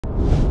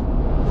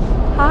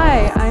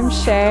Hi, I'm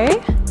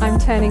Shae. I'm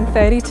turning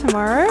 30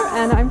 tomorrow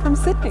and I'm from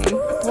Sydney.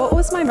 What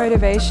was my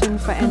motivation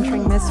for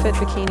entering Misfit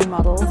Bikini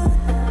Model?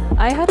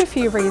 I had a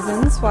few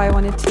reasons why I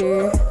wanted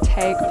to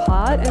take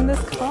part in this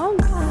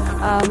comp.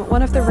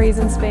 One of the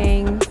reasons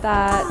being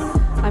that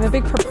I'm a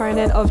big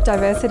proponent of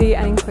diversity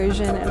and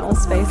inclusion in all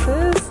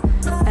spaces,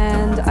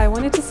 and I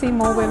wanted to see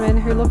more women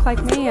who look like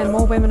me and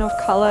more women of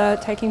colour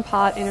taking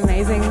part in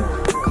amazing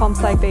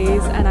comps like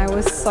these, and I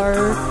was so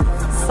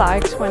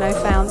psyched when I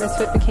found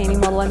Misfit Bikini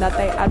Model and that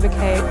they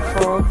advocate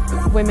for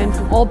women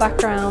from all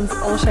backgrounds,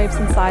 all shapes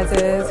and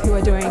sizes, who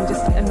are doing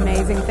just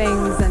amazing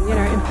things and, you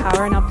know,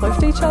 empower and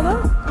uplift each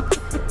other.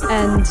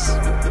 And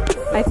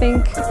I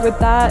think with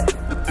that,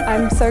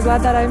 I'm so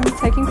glad that I'm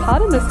taking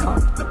part in this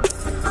comp.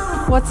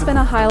 What's been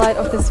a highlight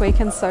of this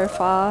weekend so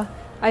far?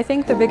 I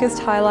think the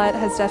biggest highlight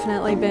has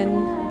definitely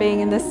been being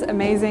in this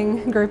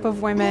amazing group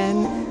of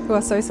women who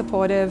are so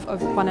supportive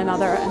of one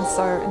another and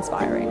so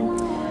inspiring.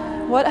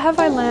 What have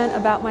I learned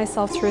about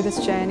myself through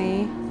this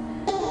journey?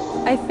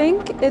 I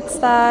think it's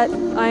that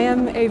I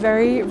am a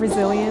very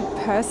resilient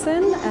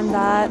person and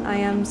that I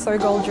am so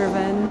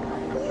goal-driven,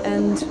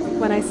 and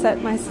when I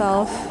set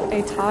myself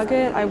a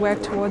target, I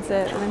work towards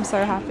it, and I'm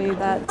so happy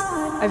that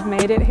I've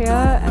made it here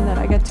and that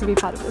I get to be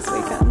part of this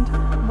weekend.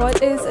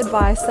 What is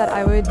advice that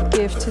I would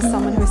give to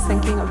someone who's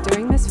thinking of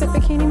doing Misfit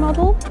Bikini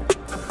Model?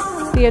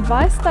 The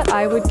advice that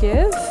I would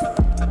give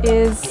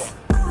is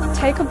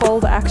take a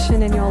bold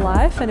action in your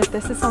life, and if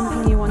this is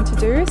something you want to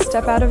do,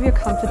 step out of your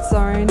comfort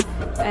zone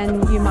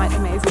and you might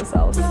amaze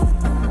yourself.